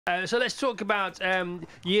So let's talk about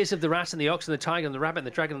years of the rat and the ox and the tiger and the rabbit and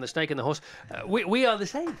the dragon and the snake and the horse. We are the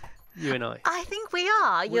same, you and I. I think we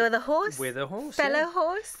are. You're the horse. We're the horse. Fellow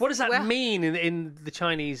horse. What does that mean in the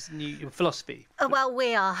Chinese philosophy? Well,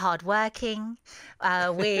 we are hardworking.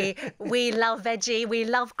 We love veggie. We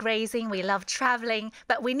love grazing. We love travelling.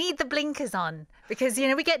 But we need the blinkers on because,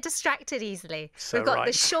 we get distracted easily. We've got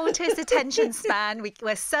the shortest attention span.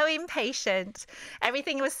 We're so impatient.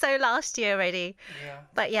 Everything was so last year already. Yeah.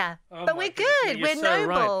 But yeah. But we're good. We're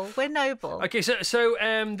noble. We're noble. Okay, so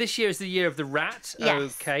this year is the year of the rat.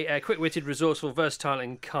 Yes. Okay. Quick-witted, resourceful, versatile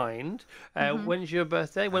and kind. When's your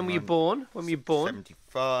birthday? When were you born?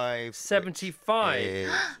 75. 75.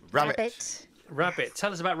 Rabbit.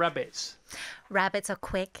 Tell us about rabbits. Rabbits are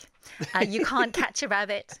quick. You can't catch a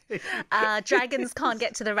rabbit. Dragons can't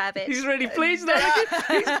get to the rabbit. He's really pleased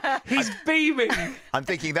now. He's beaming. I'm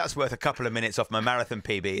thinking that's worth a couple of minutes off my marathon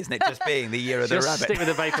PB, isn't it? Just being the year of the rabbit. Stick with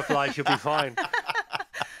the vaporfly, you'll be fine.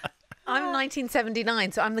 I'm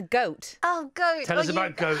 1979, so I'm the goat. Oh, goat. Tell us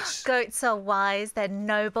about goats. Goats are wise. They're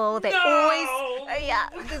noble. They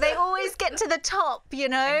they always get to the top,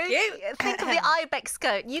 Thank you. Think of the ibex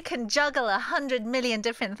goat. You can juggle 100 million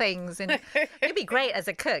different things. And you'd be great as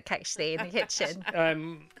a cook, actually, in the kitchen.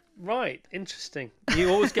 Right, interesting.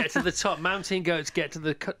 You always get to the top. Mountain goats get to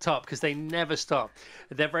the top because they never stop.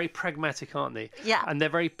 They're very pragmatic, aren't they? Yeah. And they're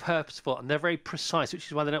very purposeful and they're very precise, which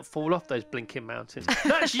is why they don't fall off those blinking mountains.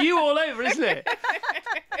 That's you all over, isn't it?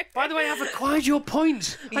 By the way, I've acquired your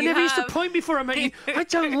point. I never used to point before I met you. I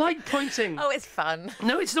don't like pointing. Oh, it's fun.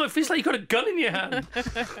 No, it's not. It feels like you've got a gun in your hand.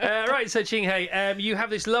 Right, so Ching He, you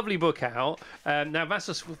have this lovely book out. Now,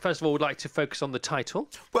 Vassos, first of all, would like to focus on the title.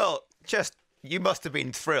 Well, you must have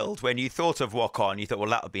been thrilled when you thought of Wok On. You thought,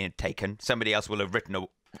 well, that'll be taken. Somebody else will have written a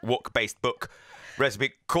wok-based book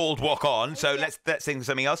recipe called Wok On. So let's think of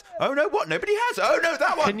something else. Oh no, what? Nobody has. Oh no,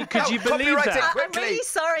 that one. Could you believe that? I'm really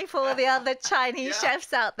sorry for all the other Chinese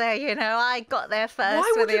chefs out there. I got there first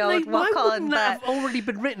with the old Wok On. Why wouldn't that have already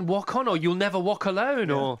been written? Wok On, or You'll Never Walk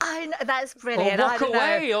Alone, or I know, that's brilliant. Or Walk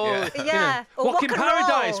Away, or or Walk in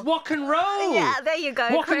Paradise, Walk and Roll. Yeah, there you go.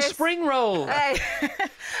 Walk Chris. and Spring Roll. Hey.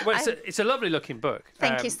 Well, it's a lovely looking book.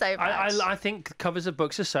 Thank you so much. I think covers of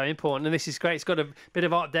books are so important, and this is great. It's got a bit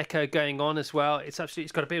of Art Deco going on as well. It's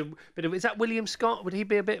got a bit of. Is that William Scott? Would he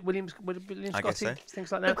be a bit William Scott? I guess so.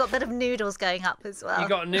 Things like that. We've got a bit of noodles going up as well. You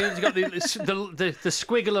got noodles. You got the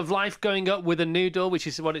squiggle of life going up with a noodle, which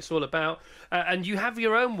is what it's all about. And you have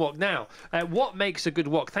your own wok now. What makes a good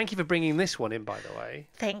wok? Thank you for bringing this one in, by the way.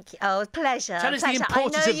 Thank you. Oh, pleasure. Tell us the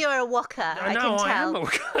importance I know you're a wokker. I can tell. I am a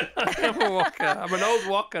wokker. I am a wokker. I'm an old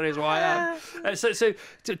wokker, is what I am. So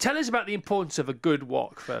tell us about the importance of a good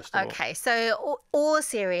wok first of all. Okay, so all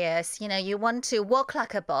serious. You want to wok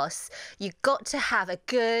like a boss. You've got to have a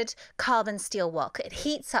good carbon steel wok. It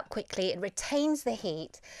heats up quickly. It retains the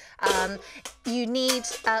heat. You need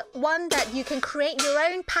one that you can create your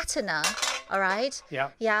own patterner. All right. Yeah.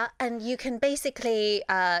 Yeah, and you can basically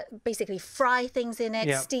fry things in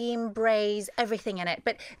it, steam, braise, everything in it.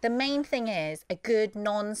 But the main thing is a good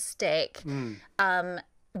non-stick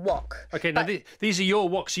wok. Okay, now these are your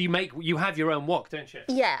woks. So you have your own wok, don't you?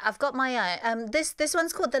 Yeah, I've got my own. This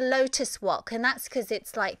one's called the Lotus wok, and that's because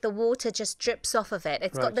it's like the water just drips off of it.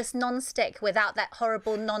 It's got this non-stick without that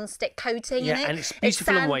horrible non-stick coating in it. And it's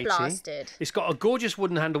beautiful and weighty. Sandblasted. It's got a gorgeous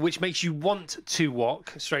wooden handle, which makes you want to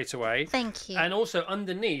wok straight away. Thank you. And also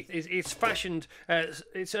underneath, it's fashioned.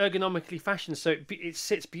 It's ergonomically fashioned, so it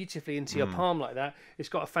sits beautifully into your palm like that. It's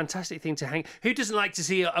got a fantastic thing to hang. Who doesn't like to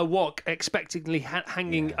see a wok expectantly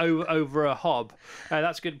hanging over a hob?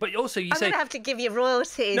 That's good. But also I'm going to have to give you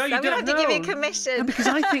royalties. No, you I'm going to have to give you commission. No, because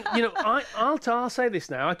I think, I'll say this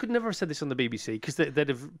now. I could never have said this on the BBC because they'd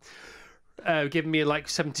have given me like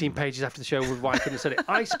 17 pages after the show with why I couldn't have said it.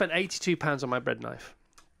 I spent £82 on my bread knife.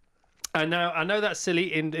 And now, I know that's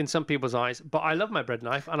silly in some people's eyes, but I love my bread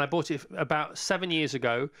knife, and I bought it about 7 years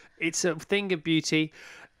ago. It's a thing of beauty.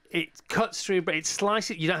 It cuts through, but it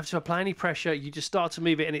slices. You don't have to apply any pressure. You just start to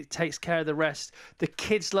move it, and it takes care of the rest. The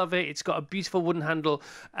kids love it. It's got a beautiful wooden handle,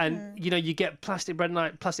 and you get plastic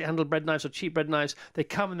handled bread knives or cheap bread knives. They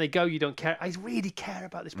come and they go. You don't care. I really care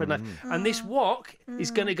about this bread knife, and this wok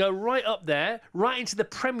is going to go right up there, right into the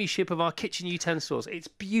premiership of our kitchen utensils. It's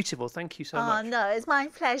beautiful. Thank you so much. Oh no, it's my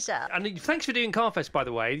pleasure. And thanks for doing Carfest, by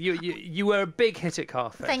the way. You were a big hit at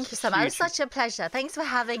Carfest. Thank you so much. It was such a pleasure. Thanks for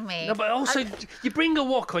having me. No, but also you bring a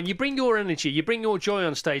wok on. fun. You bring your energy, you bring your joy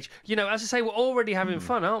on stage. You know, as I say, we're already having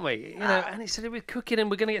fun, aren't we? You know, and it's we're cooking and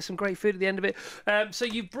we're going to get some great food at the end of it. So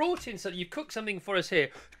you've brought in, you've cooked something for us here,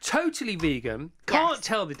 totally vegan. Can't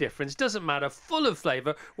tell the difference. Doesn't matter. Full of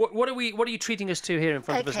flavour. What are you treating us to here in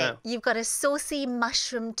front of us now? You've got a saucy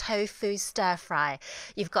mushroom tofu stir fry.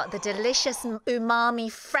 You've got the delicious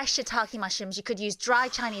umami fresh shiitake mushrooms. You could use dry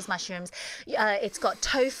Chinese mushrooms. It's got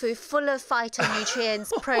tofu full of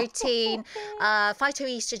phytonutrients, protein,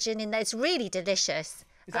 phytoestrogen in there. It's really delicious.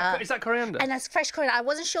 Is that coriander? And that's fresh coriander. I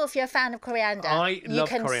wasn't sure if you're a fan of coriander. I love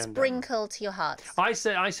coriander. You can sprinkle to your heart. I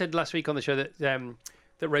said last week on the show that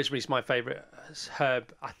that rosemary is my favourite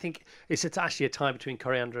herb. I think it's actually a tie between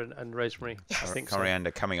coriander and rosemary. Yes. I think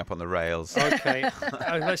Coriander coming up on the rails. Okay,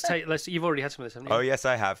 let's. You've already had some of this, haven't you? Oh yes,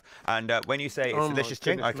 I have. And when you say it's delicious,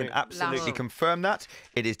 Ching, I can absolutely confirm that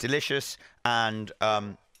it is delicious. And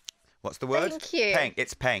what's the word? Thank you. Peng.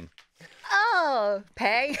 It's peng. Oh,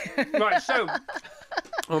 peng. Right, so.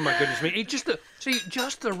 Oh my goodness me! Just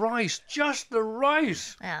the rice,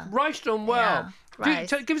 Yeah. Rice done well. Yeah.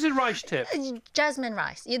 Rice. Give us a rice tip. Jasmine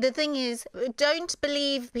rice. The thing is, don't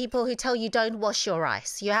believe people who tell you don't wash your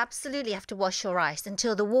rice. You absolutely have to wash your rice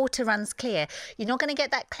until the water runs clear. You're not going to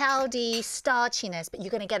get that cloudy starchiness, but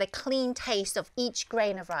you're going to get a clean taste of each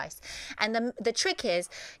grain of rice. And the trick is,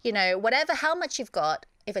 you know, how much you've got,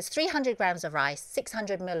 if it's 300 grams of rice,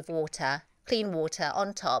 600 ml of water, clean water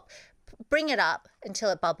on top, bring it up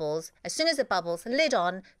until it bubbles. As soon as it bubbles, lid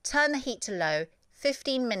on, turn the heat to low,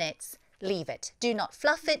 15 minutes. Leave it. Do not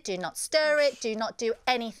fluff it. Do not stir it. Do not do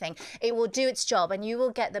anything. It will do its job and you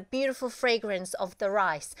will get the beautiful fragrance of the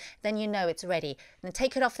rice. Then you know it's ready. Then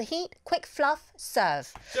take it off the heat, quick fluff,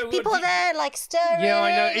 serve. So people are there like stirring. Yeah,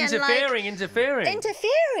 I know. Interfering.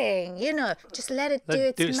 Interfering. You know, just let it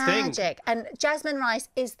do its magic. And jasmine rice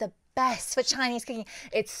is the best for Chinese cooking.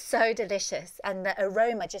 It's so delicious and the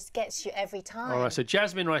aroma just gets you every time. All right, so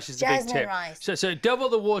jasmine rice is the big tip. Jasmine rice. So double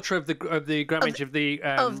the water of the grammage of the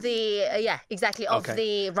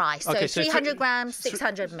rice. Okay, so 300 grams,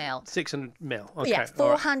 600 ml. 600 ml. Okay. Yeah,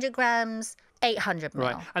 400 grams. 800 ml.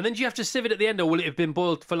 Right. And then do you have to sieve it at the end, or will it have been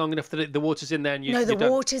boiled for long enough that the water's in there and No, the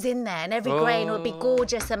water's in there and every grain will be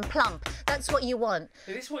gorgeous and plump. That's what you want.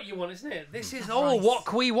 It is what you want, isn't it? This is what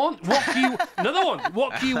can we want? Another one.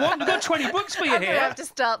 What do you want? We've got 20 bucks for you here. I have to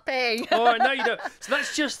start paying. All right, no, you don't. So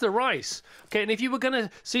that's just the rice. Okay, and if you were going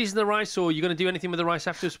to season the rice or you're going to do anything with the rice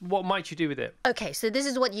afterwards, what might you do with it? Okay, so this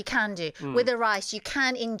is what you can do. With the rice, you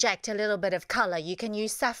can inject a little bit of colour. You can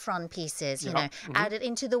use saffron pieces, you know, add it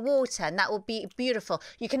into the water and that will be beautiful.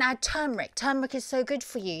 You can add turmeric. Turmeric is so good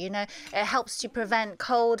for you, you know. It helps to prevent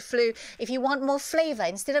cold, flu. If you want more flavour,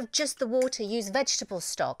 instead of just the water, use vegetable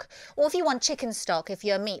stock. Or if you want chicken stock, if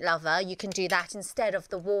you're a meat lover, you can do that instead of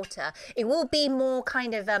the water. It will be more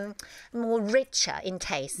kind of more richer in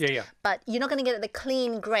taste. Yeah. But you're not going to get the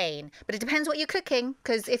clean grain. But it depends what you're cooking,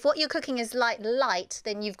 because if what you're cooking is light,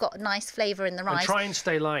 then you've got nice flavour in the rice. And try and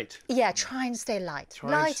stay light. Yeah, try and stay light.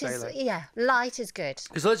 Light is good.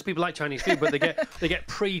 Because loads of people like Chinese food, but they get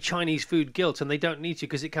pre-Chinese food guilt, and they don't need to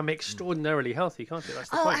because it can be extraordinarily healthy, can't it? That's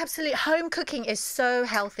the point. Absolutely. Home cooking is so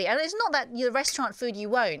healthy, and it's not that your restaurant food you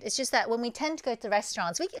won't. It's just that when we tend to go to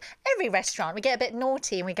restaurants, every restaurant we get a bit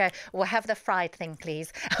naughty and we go, "We'll have the fried thing,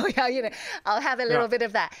 please." You know, I'll have a little bit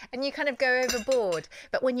of that, and you kind of go overboard.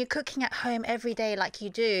 But when you're cooking at home every day, like you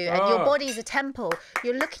do, and your body's a temple,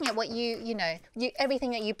 you're looking at what everything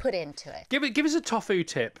that you put into it. Give us a tofu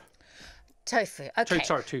tip. Tofu. Okay.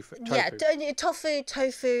 Tofu. Yeah, tofu.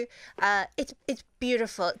 It's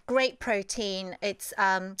beautiful. Great protein. It's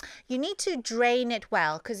you need to drain it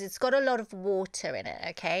well because it's got a lot of water in it.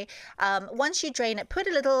 Okay. Once you drain it, put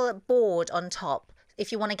a little board on top.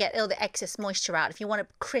 If you want to get all the excess moisture out, if you want a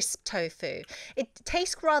crisp tofu. It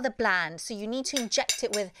tastes rather bland, so you need to inject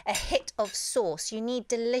it with a hit of sauce. You need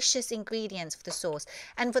delicious ingredients for the sauce.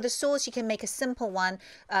 And for the sauce, you can make a simple one.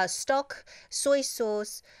 Stock, soy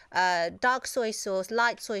sauce, dark soy sauce,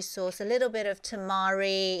 light soy sauce, a little bit of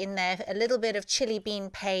tamari in there, a little bit of chili bean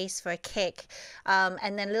paste for a kick,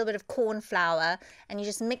 and then a little bit of corn flour, and you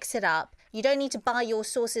just mix it up. You don't need to buy your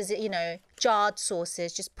sauces, you know, jarred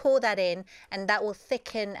sauces. Just pour that in and that will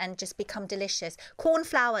thicken and just become delicious. Corn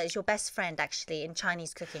flour is your best friend, actually, in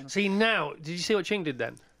Chinese cooking. See, now, did you see what Ching did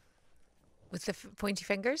then? With the pointy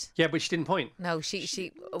fingers? Yeah, but she didn't point. No,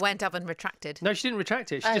 she went up and retracted. No, she didn't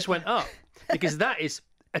retract it. She just went up because that is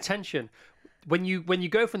attention. When you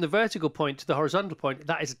go from the vertical point to the horizontal point,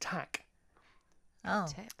 that is attack. Oh.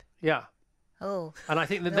 Tip. Yeah. Oh, and I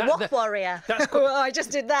think the wok warrior. That's quite, I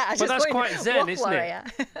just did that. But that's quite Zen, isn't warrior.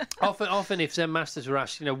 it? Often, if Zen masters were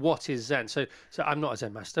asked, you know, what is Zen? So I'm not a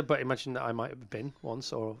Zen master, but imagine that I might have been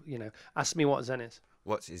once, or ask me what Zen is.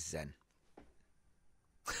 What's his Zen?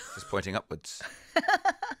 Just pointing upwards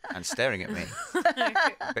and staring at me.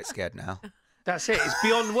 A bit scared now. That's it. It's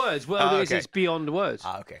beyond words. Well, okay. it's beyond words.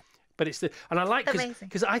 Okay. But it's and I like Amazing.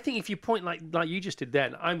 because I think if you point like you just did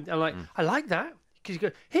then, I'm like I like that because you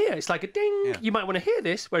go here. It's like a ding. Yeah. You might want to hear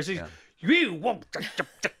this. Whereas you won't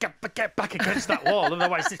get back against that wall,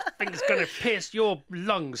 otherwise this thing's going to pierce your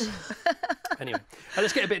lungs. Anyway,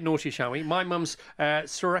 let's get a bit naughty, shall we? My mum's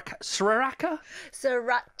sriracha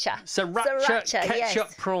ketchup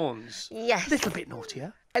yes. prawns. Yes. A little bit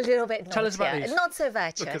naughtier. A little bit naughtier. Tell us about these. Not so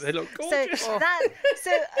virtuous. Look, they look gorgeous.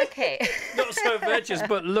 Okay. Not so virtuous,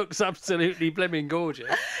 but looks absolutely blimmin' gorgeous.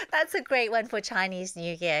 That's a great one for Chinese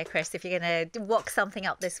New Year, Chris, if you're going to wok something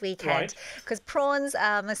up this weekend. Right. Because prawns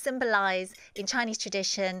symbolise, in Chinese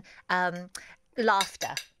tradition,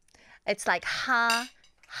 laughter. It's like ha,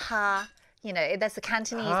 ha. You know, that's the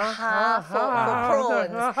Cantonese for prawns.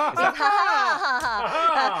 It's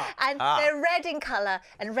ha. And they're red in colour,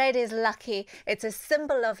 and red is lucky. It's a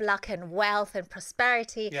symbol of luck and wealth and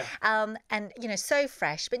prosperity. Yeah. And, you know, so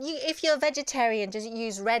fresh. But if you're a vegetarian, just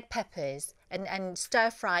use red peppers and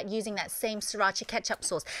stir fry it using that same sriracha ketchup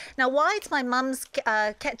sauce. Now, why it's my mum's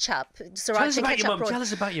ketchup, sriracha ketchup? Tell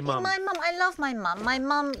us about your mum. My mum, I love my mum.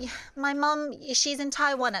 My mum, she's in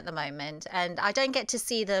Taiwan at the moment, and I don't get to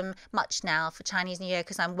see them much now for Chinese New Year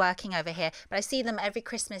because I'm working over here. But I see them every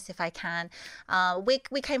Christmas if I can. We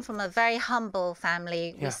came from a very humble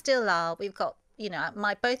family. Yeah. We still are. We've got, you know,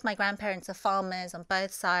 both my grandparents are farmers on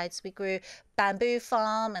both sides. We grew bamboo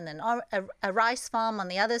farm and then a rice farm on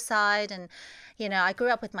the other side. And, you know, I grew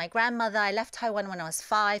up with my grandmother. I left Taiwan when I was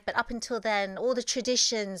 5. But up until then, all the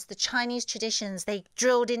traditions, the Chinese traditions, they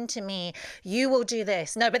drilled into me. You will do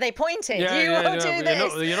this. No, but they pointed. You will do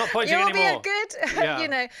this. You're not pointing you will anymore. be a good, you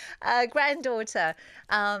know, granddaughter.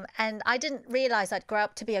 And I didn't realize I'd grow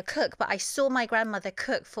up to be a cook, but I saw my grandmother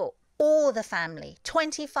cook for all the family.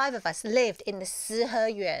 25 of us lived in the Si He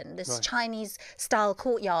Yuan, this Chinese-style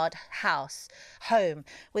courtyard home,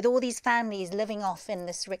 with all these families living off in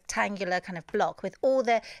this rectangular kind of block with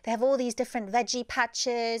they have all these different veggie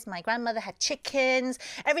patches. My grandmother had chickens.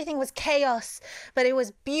 Everything was chaos, but it was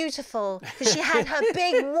beautiful because she had her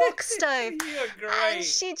big wok stove. You're great. And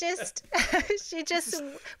she just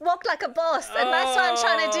walked like a boss, and that's what I'm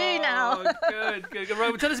trying to do now. Good. Right,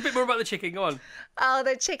 well, tell us a bit more about the chicken. Go on. Oh,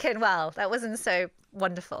 the chicken. Well, that wasn't so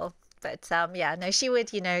wonderful. But she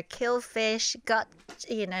would, you know, kill fish, gut,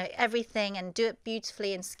 you know, everything and do it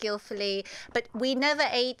beautifully and skillfully. But we never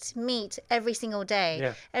ate meat every single day.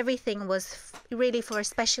 Yeah. Everything was really for a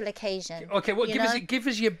special occasion. Okay, well, give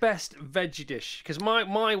us your best veggie dish. Because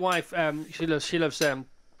my wife, she loves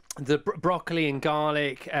the broccoli and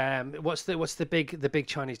garlic. What's the big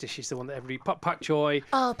Chinese dish? Is the one that everybody pak choi.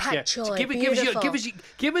 Oh, pak choi. So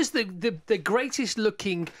give us the greatest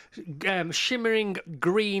looking shimmering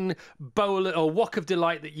green bowl or wok of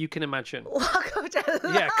delight that you can imagine. Wok of delight.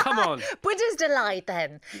 Yeah, come on. Buddha's delight.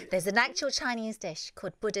 Then there's an actual Chinese dish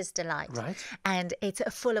called Buddha's delight, right? And it's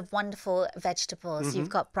full of wonderful vegetables. Mm-hmm. You've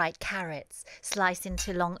got bright carrots sliced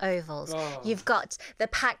into long ovals. Oh. You've got the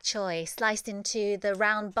pak choi sliced into the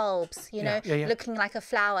round bulbs, you know, looking like a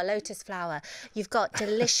flower, lotus flower. You've got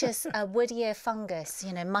delicious woodier fungus,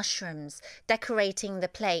 you know, mushrooms decorating the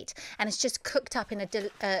plate. And it's just cooked up in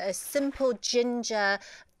a simple ginger,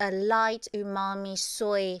 a light umami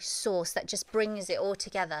soy sauce that just brings it all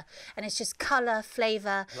together. And it's just color,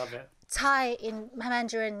 flavor. Love it. Tai in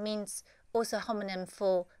Mandarin means also homonym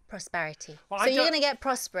for prosperity. Well, so you're going to get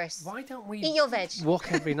prosperous. Why don't we eat your veg?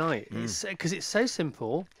 Wok every night? Because it's so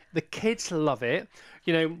simple. The kids love it.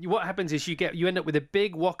 You know, what happens is you end up with a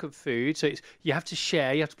big wok of food. So you have to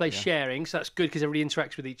share. You have to play sharing. So that's good because everybody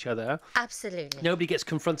interacts with each other. Absolutely. Nobody gets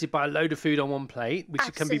confronted by a load of food on one plate, which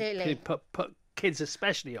Absolutely. can be put kids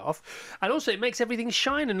especially off. And also it makes everything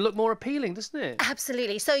shine and look more appealing, doesn't it?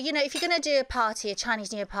 Absolutely. So, you know, if you're going to do a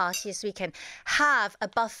Chinese New Year party this weekend, have a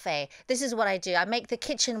buffet. This is what I do. I make the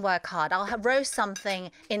kitchen work hard. I'll roast something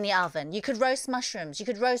in the oven. You could roast mushrooms. You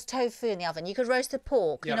could roast tofu in the oven. You could roast a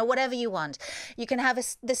pork, you know, whatever you want. You can have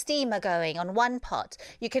the steamer going on one pot.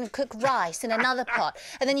 You can cook rice in another pot.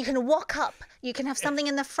 And then you can wok up. You can have something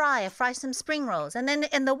in the fryer, fry some spring rolls. And then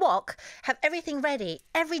in the wok, have everything ready.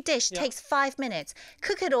 Every dish takes 5 minutes.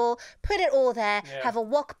 Cook it all, put it all there, have a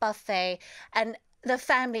wok buffet, and the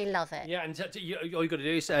family love it. Yeah, and all you've got to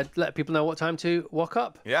do is let people know what time to wok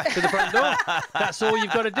up to the front door. That's all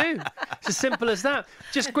you've got to do. It's as simple as that.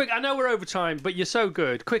 Just quick, I know we're over time, but you're so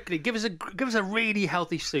good. Quickly, give us a really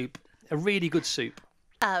healthy soup, a really good soup.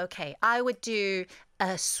 Okay, I would do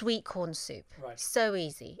a sweet corn soup. Right. So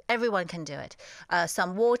easy. Everyone can do it.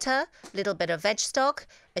 Some water, a little bit of veg stock,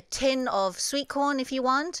 a tin of sweet corn if you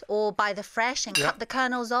want, or buy the fresh and cut the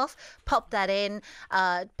kernels off. Pop that in.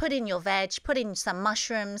 Put in your veg. Put in some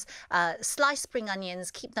mushrooms. Slice spring onions.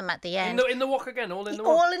 Keep them at the end. In the wok again, all in the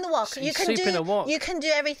wok. All in the wok. You can do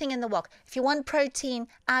everything in the wok. If you want protein,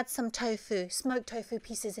 add some tofu. Smoked tofu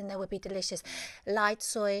pieces in there would be delicious. Light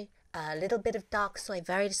soy. A little bit of dark soy,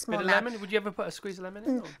 very small Bit of amount. lemon? Would you ever put a squeeze of lemon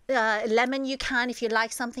in? Lemon you can if you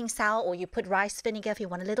like something sour, or you put rice vinegar if you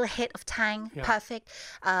want a little hit of tang. Yeah. Perfect.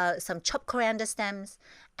 Some chopped coriander stems,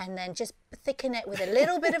 and then just thicken it with a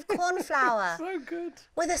little bit of corn flour. So good.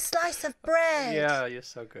 With a slice of bread. Yeah, you're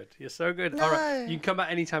so good. You're so good. No. All right, you can come back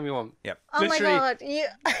anytime you want. Yep. Oh Literally. my God,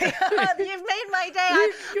 you've made my day.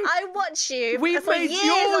 I watch you We've for made years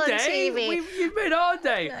your on day. TV. You've made our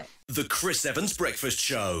day. The Chris Evans Breakfast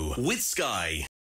Show with Sky.